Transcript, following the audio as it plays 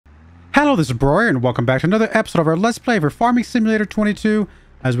Hello, this is Broyar, and welcome back to another episode of our Let's Play for Farming Simulator 22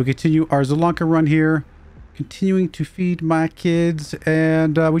 as we continue our Zielonka run here. Continuing to feed my kids,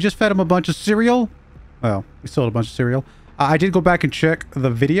 and we just fed them a bunch of cereal. Well, we sold a bunch of cereal. I did go back and check the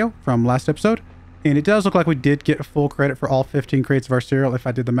video from last episode, and it does look like we did get full credit for all 15 crates of our cereal, if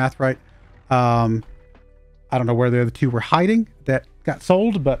I did the math right. I don't know where the other two were hiding that got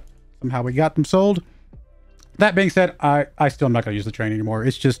sold, but somehow we got them sold. That being said, I still am not going to use the train anymore.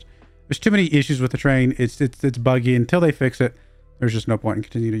 It's just... there's too many issues with the train. It's buggy. Until they fix it, there's just no point in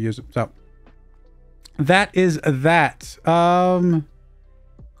continuing to use it. So that is that. Other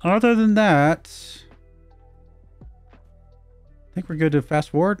than that, I think we're good to fast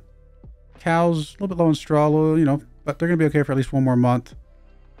forward. Cows a little bit low on straw, you know, but they're gonna be okay for at least one more month.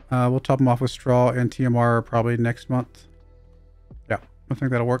 We'll top them off with straw and TMR probably next month. Yeah, I think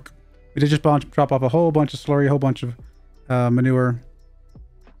that'll work. We did just drop off a whole bunch of slurry, a whole bunch of manure.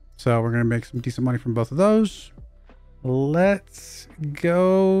 So we're going to make some decent money from both of those. Let's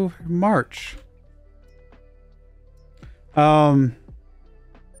go March. Yeah,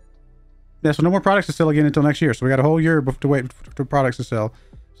 so no more products to sell again until next year. So we got a whole year to wait for products to sell.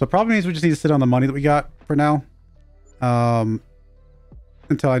 So probably means we just need to sit on the money that we got for now.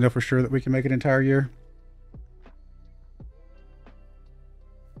 Until I know for sure that we can make an entire year.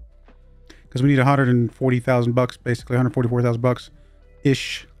 Because we need 140,000 bucks, basically 144,000 bucks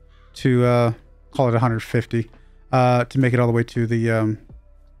ish. To call it 150 to make it all the way to the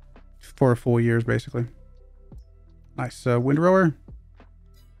for a full years basically. Nice windrower,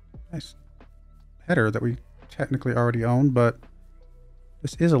 nice header that we technically already own, but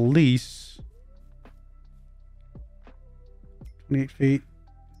this is a lease. 28 feet.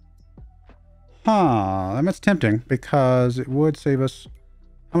 That's tempting because it would save us.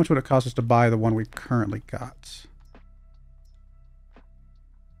 How much would it cost us to buy the one we currently got?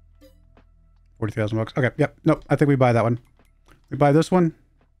 40,000 bucks. Okay, yep. Nope. I think we buy that one. We buy this one.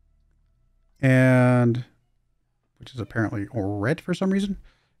 And... which is apparently red for some reason.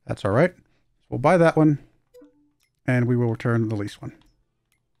 That's all right. So we'll buy that one. And we will return the lease one.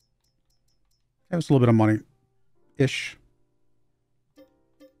 That was a little bit of money-ish.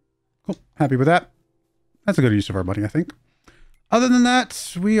 Cool. Happy with that. That's a good use of our money, I think. Other than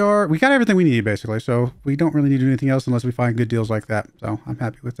that, we got everything we need, basically. So we don't really need to do anything else unless we find good deals like that. So I'm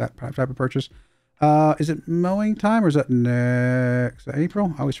happy with that type of purchase. Is it mowing time or is that next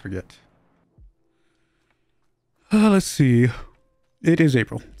April? I always forget. Let's see. It is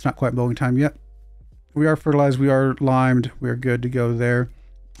April. It's not quite mowing time yet. We are fertilized. We are limed. We are good to go there.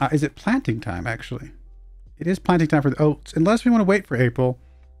 Is it planting time, actually? It is planting time for the oats. Unless we want to wait for April,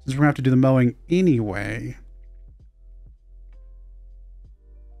 since we're going to have to do the mowing anyway.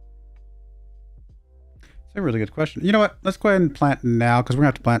 That's a really good question. You know what? Let's go ahead and plant now because we're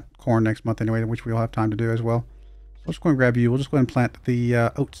going to have to plant corn next month anyway, which we'll have time to do as well. So let's go and grab you. We'll just go ahead and plant the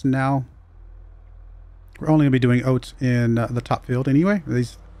oats now. We're only going to be doing oats in the top field anyway.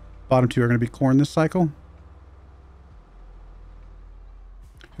 These bottom two are going to be corn this cycle.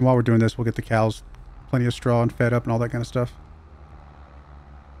 And while we're doing this, we'll get the cows plenty of straw and fed up and all that kind of stuff.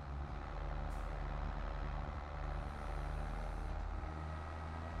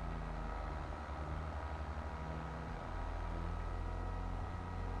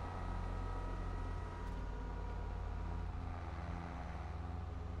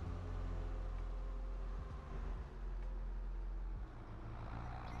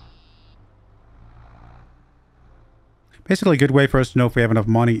 Basically, a good way for us to know if we have enough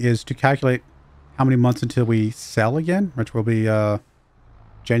money is to calculate how many months until we sell again, which will be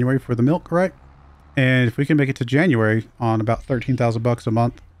January for the milk, right? And if we can make it to January on about 13,000 bucks a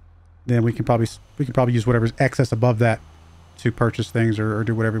month, then we can probably use whatever's excess above that to purchase things or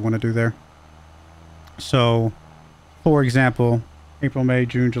do whatever we want to do there. So, for example, April, May,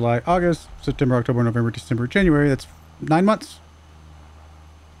 June, July, August, September, October, November, December, January. That's 9 months.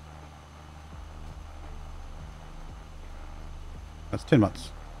 That's 10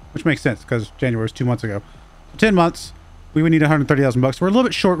 months, which makes sense because January was 2 months ago. So 10 months, we would need 130,000 bucks. We're a little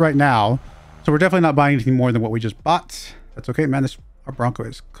bit short right now, so we're definitely not buying anything more than what we just bought. That's okay, man. Our Bronco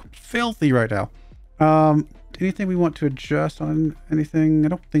is filthy right now. Anything we want to adjust on anything? I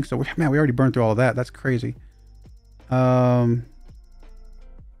don't think so. Man, we already burned through all of that. That's crazy. Raisins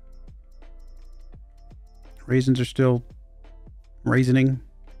are still raisining.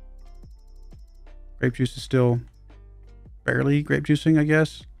 Grape juice is still barely grape juicing, I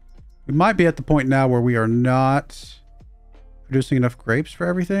guess. We might be at the point now where we are not producing enough grapes for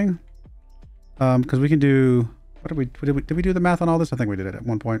everything. Because we can do... did we do the math on all this? I think we did it at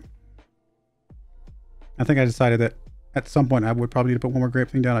one point. I think I decided that at some point I would probably need to put one more grape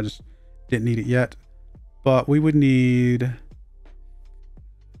thing down. I just Didn't need it yet. But we would need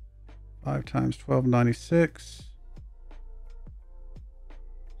 5 times 1296.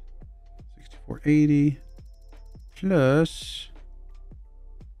 6480 plus,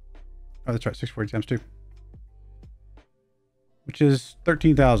 oh, that's right, 640 times 2, which is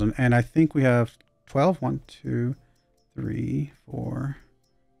 13,000. And I think we have 12. 1, 2, 3, 4,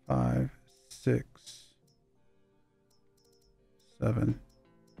 5, 6, 7.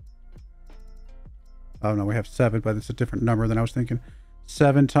 Oh no, we have 7, but it's a different number than I was thinking.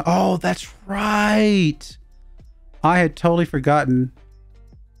 7 times. Oh, that's right. I had totally forgotten.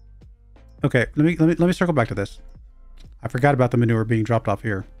 Okay, let me circle back to this. I forgot about the manure being dropped off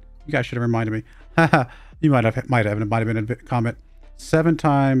here. You guys should have reminded me. Haha, you might have. It might have been a comment. 7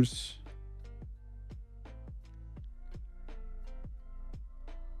 times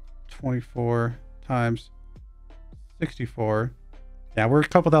 24 times 64. Yeah, we're a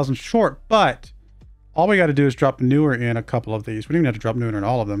couple thousand short, but all we got to do is drop manure in a couple of these. We don't even have to drop manure in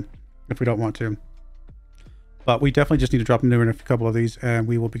all of them if we don't want to. But we definitely just need to drop manure in a couple of these and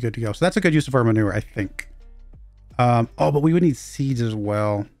we will be good to go. So that's a good use of our manure, I think. Oh, but we would need seeds as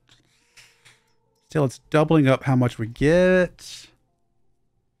well. Still, it's doubling up how much we get.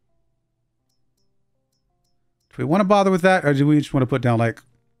 Do we want to bother with that? Or do we just want to put down like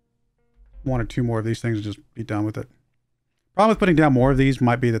 1 or 2 more of these things and just be done with it? Problem with putting down more of these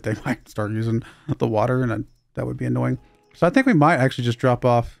might be that they might start using the water and that would be annoying. So I think we might actually just drop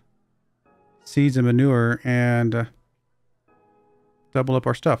off seeds and manure and double up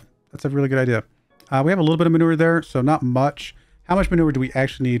our stuff. That's a really good idea. We have a little bit of manure there, so not much. How much manure do we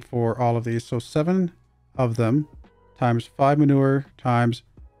actually need for all of these? So 7 of them times 5 manure times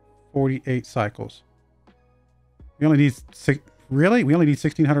 48 cycles. We only need really? We only need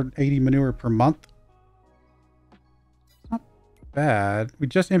 1,680 manure per month. Not bad. We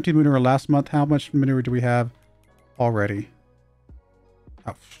just emptied manure last month. How much manure do we have already?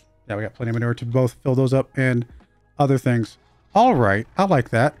 Oh, yeah, we got plenty of manure to both fill those up and other things. All right, I like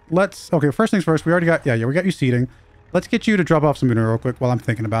that. Let's, okay, first things first, we already got, yeah, we got you seeding. Let's get you to drop off some manure real quick while I'm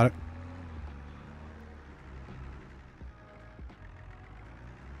thinking about it.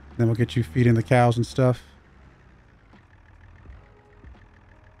 Then we'll get you feeding the cows and stuff.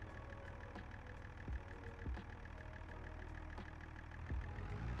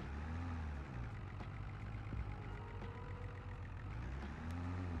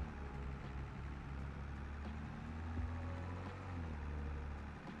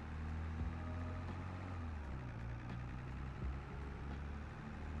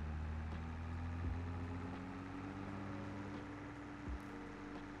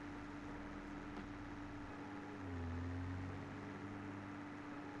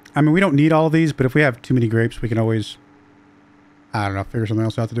 I mean, we don't need all of these, but if we have too many grapes, we can always, I don't know, figure something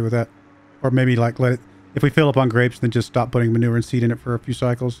else out to do with that. Or maybe like let it, if we fill up on grapes, then just stop putting manure and seed in it for a few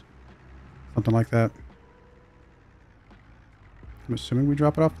cycles. Something like that. I'm assuming we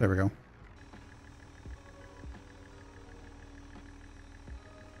drop it off. There we go.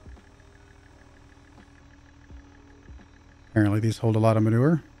 Apparently these hold a lot of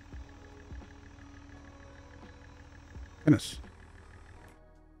manure. Goodness.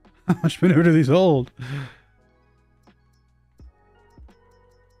 How much manure do these hold?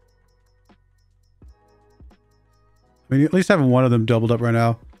 I mean, at least having one of them doubled up right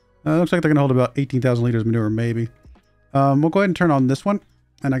now. Looks like they're going to hold about 18,000 liters of manure, maybe. We'll go ahead and turn on this one.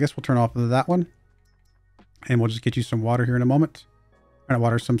 And I guess we'll turn off that one. And we'll just get you some water here in a moment. We're going to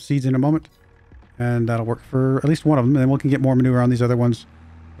water some seeds in a moment. And that'll work for at least one of them. And then we can get more manure on these other ones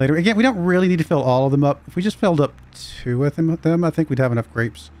later. Again, we don't really need to fill all of them up. If we just filled up 2 of them, I think we'd have enough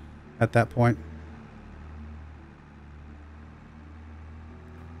grapes at that point.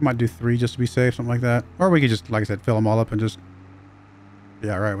 Might do 3 just to be safe, something like that. Or we could just, like I said, fill them all up and just be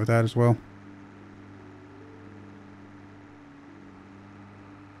all right with that as well.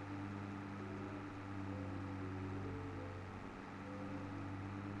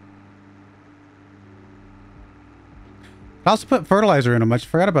 I also put fertilizer in them. I just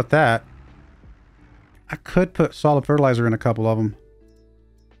forgot about that. I could put solid fertilizer in a couple of them.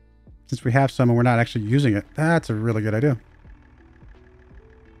 Since we have some and we're not actually using it. That's a really good idea.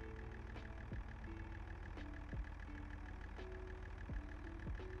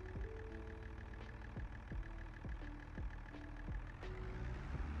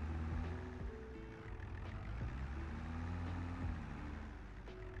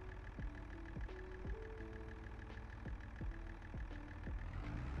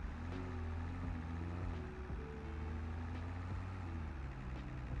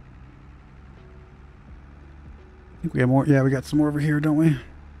 I think we have more. Yeah, we got some more over here, don't we?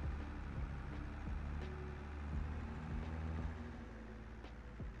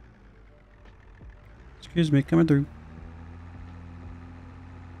 Excuse me, coming through.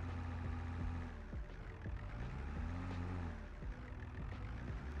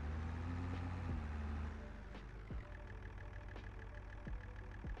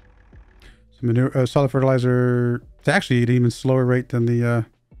 So manure, solid fertilizer. It's actually at an even slower rate than the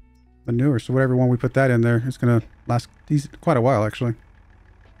manure. So whatever one we put that in there, it's gonna last quite a while actually.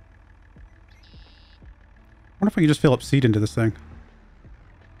 I wonder if we can just fill up seed into this thing.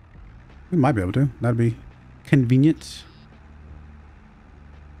 We might be able to. That'd be convenient.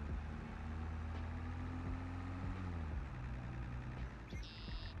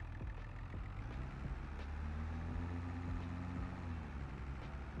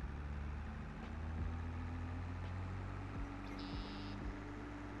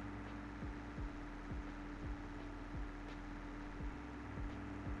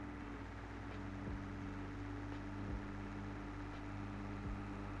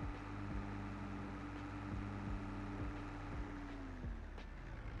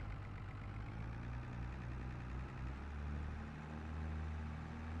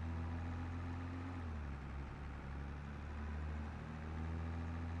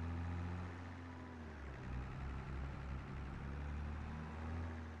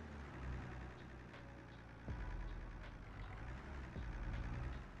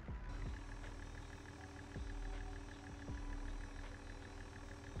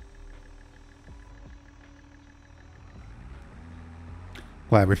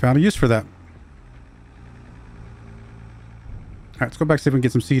 Glad we found a use for that. Alright, let's go back, see if we can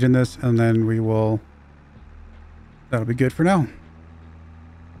get some seed in this, and then we will... That'll be good for now.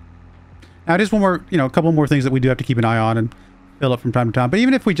 Now, just one more, a couple more things that we do have to keep an eye on and fill up from time to time. But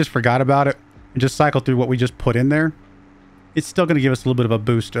even if we just forgot about it and just cycle through what we just put in there, it's still going to give us a little bit of a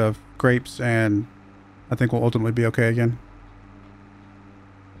boost of grapes, and I think we'll ultimately be okay again.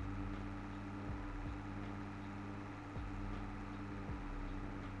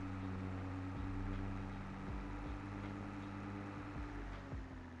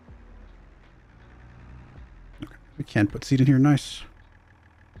 We can put seed in here. Nice.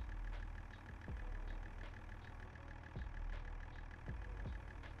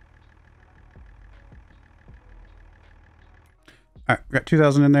 All right, we got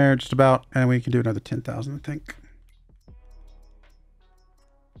 2,000 in there, just about, and we can do another 10,000, I think.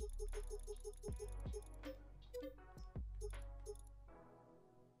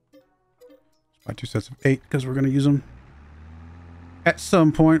 Let's buy 2 sets of 8 because we're going to use them at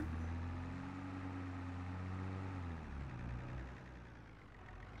some point.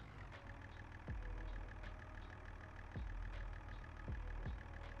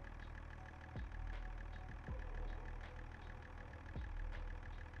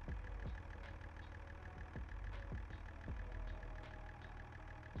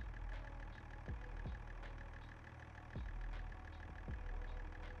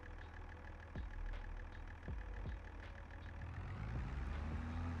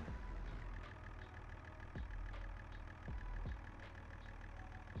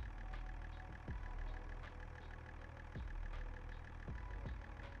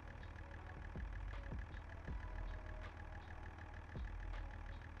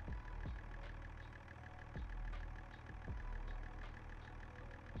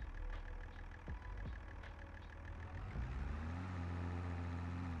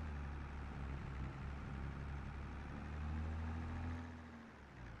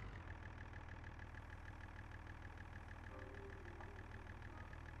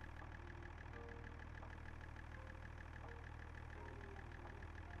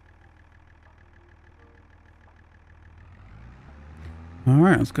 All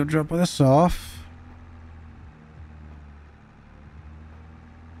right, let's go drop this off.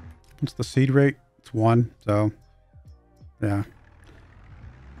 What's the seed rate? It's 1, so yeah.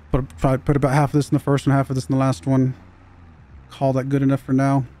 Probably put about half of this in the first one, half of this in the last one. Call that good enough for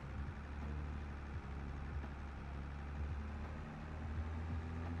now.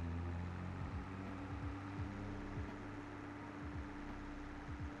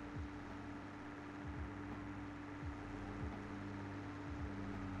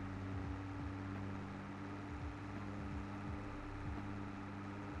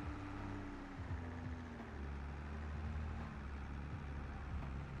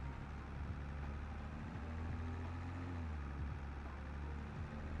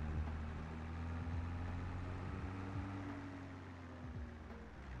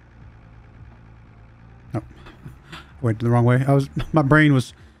 Nope. Went the wrong way. My brain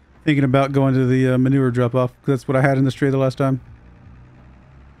was thinking about going to the manure drop off. That's what I had in this tray the last time.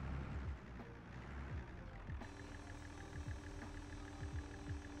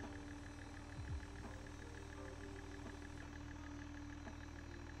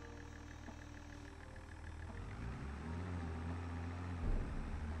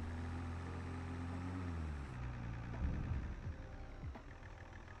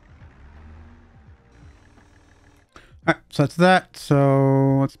 So that's that.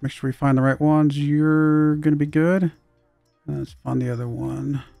 So let's make sure we find the right ones. You're going to be good. Let's find the other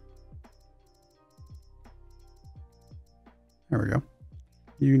one. There we go.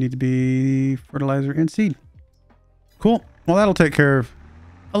 You need to be fertilizer and seed. Cool. Well, that'll take care of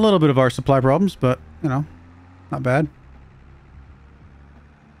a little bit of our supply problems, but, you know, not bad.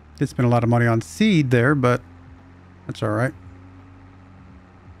 Did spend a lot of money on seed there, but that's all right.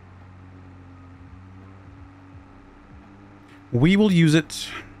 We will use it.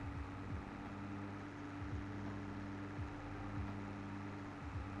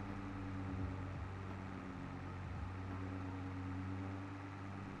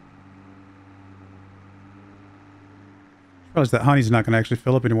 Realize that honey's not going to actually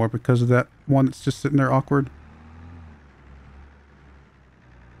fill up anymore because of that one that's just sitting there awkward.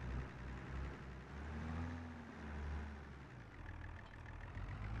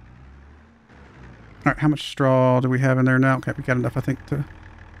 All right, how much straw do we have in there now? Okay, we got enough, I think, to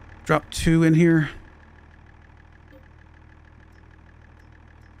drop 2 in here.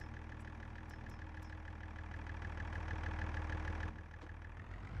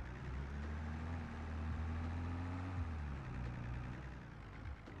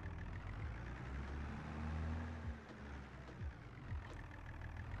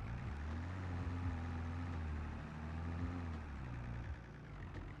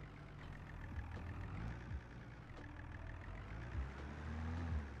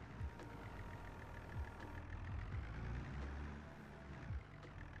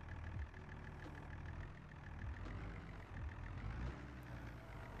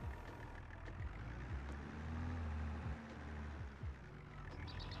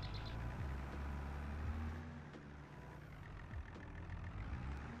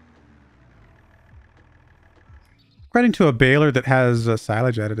 Upgrading to a baler that has a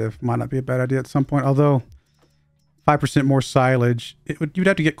silage additive might not be a bad idea at some point, although 5% more silage, you'd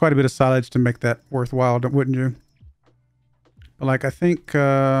have to get quite a bit of silage to make that worthwhile, wouldn't you? But like, I think,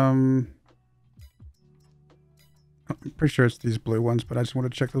 I'm pretty sure it's these blue ones, but I just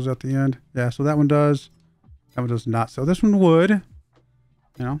wanted to check those out at the end. Yeah, so that one does. That one does not. So this one would, you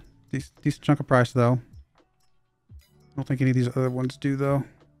know, decent chunk of price though. I don't think any of these other ones do though.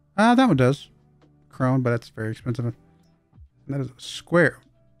 Ah, that one does. Chrome, but that's very expensive. And that is a square.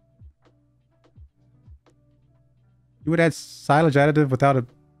 You would add silage additive without a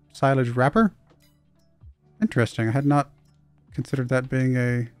silage wrapper? Interesting. I had not considered that being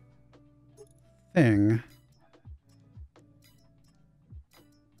a thing.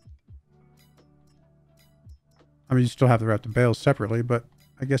 I mean, you still have to wrap the bales separately, but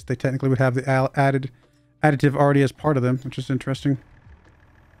I guess they technically would have the additive already as part of them, which is interesting.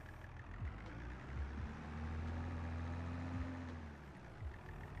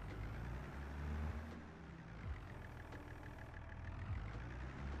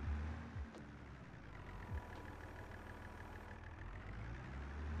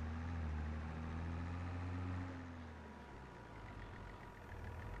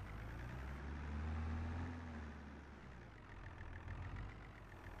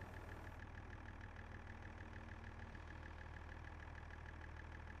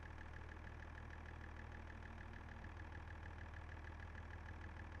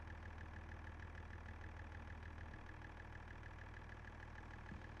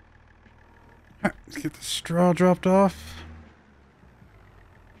 Alright, let's get the straw dropped off.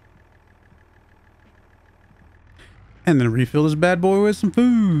 And then refill this bad boy with some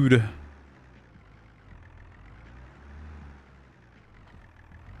food.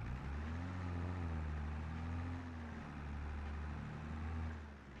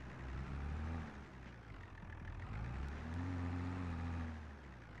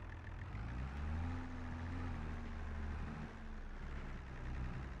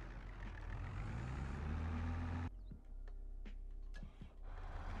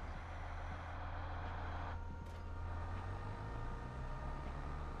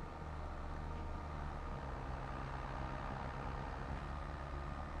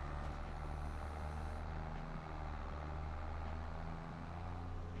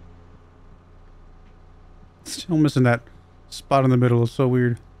 Still missing that spot in the middle. It's so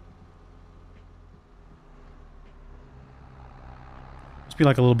weird. Must be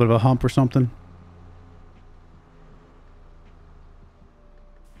like a little bit of a hump or something.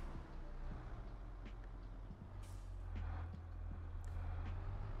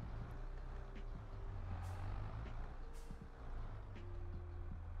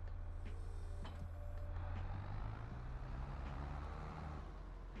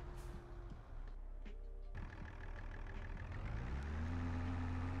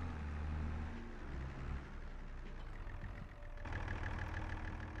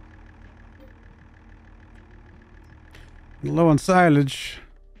 Low on silage.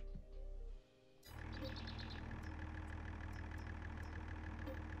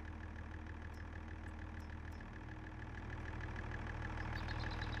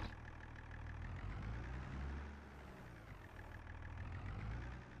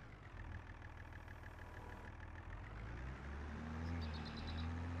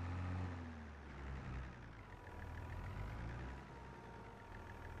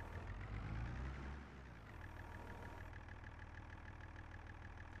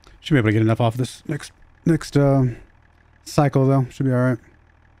 Should be able to get enough off this next cycle though. Should be all right.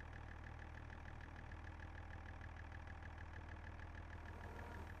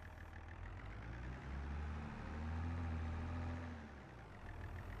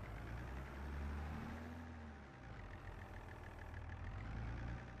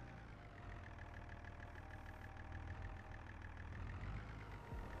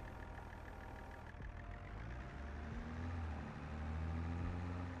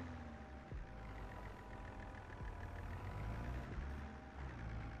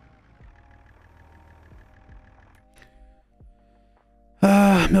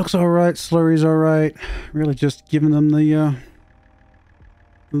 Milk's all right. Slurry's all right. Really just giving them the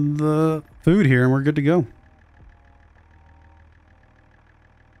food here and we're good to go.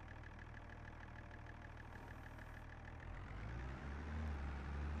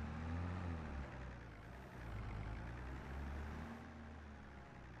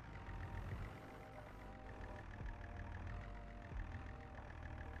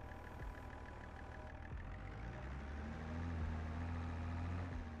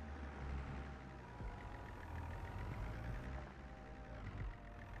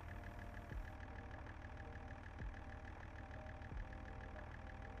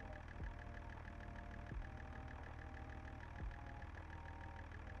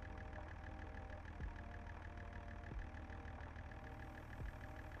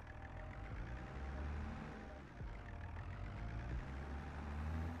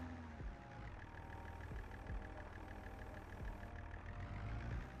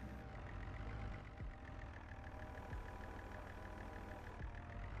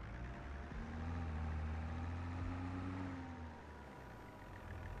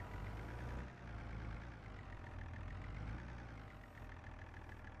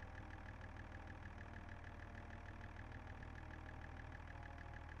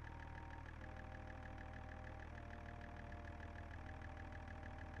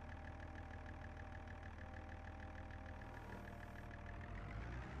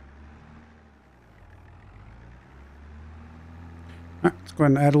 All right, let's go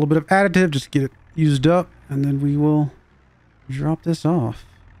ahead and add a little bit of additive, just get it used up, and then we will drop this off.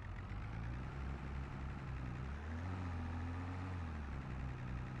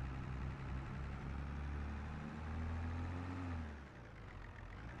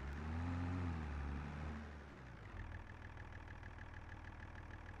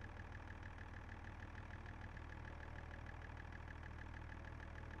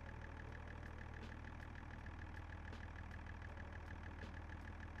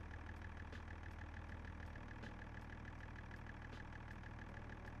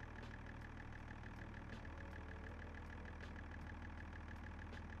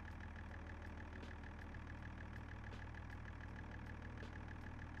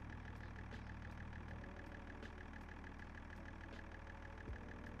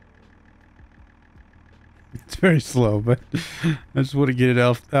 It's very slow, but I just want to get it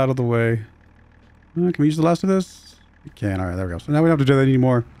out of the way. Can we use the last of this? We can. All right, there we go. So now we don't have to do that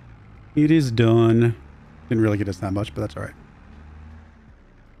anymore. It is done. Didn't really get us that much, but that's all right.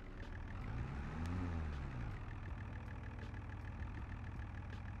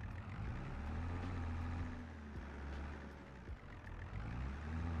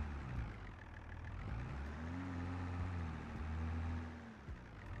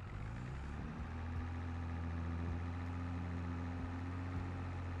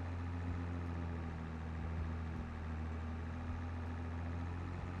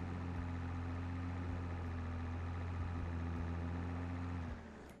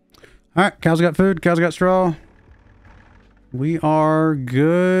 All right, cows got food, cows got straw. We are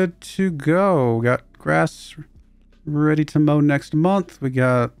good to go. Got grass ready to mow next month. We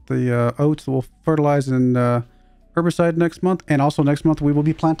got the oats that we'll fertilize and herbicide next month. And also next month, we will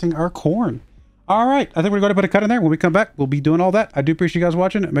be planting our corn. All right, I think we're going to put a cut in there. When we come back, we'll be doing all that. I do appreciate you guys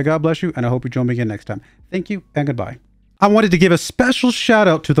watching. May God bless you, and I hope you join me again next time. Thank you, and goodbye. I wanted to give a special shout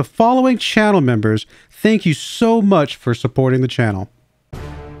out to the following channel members. Thank you so much for supporting the channel.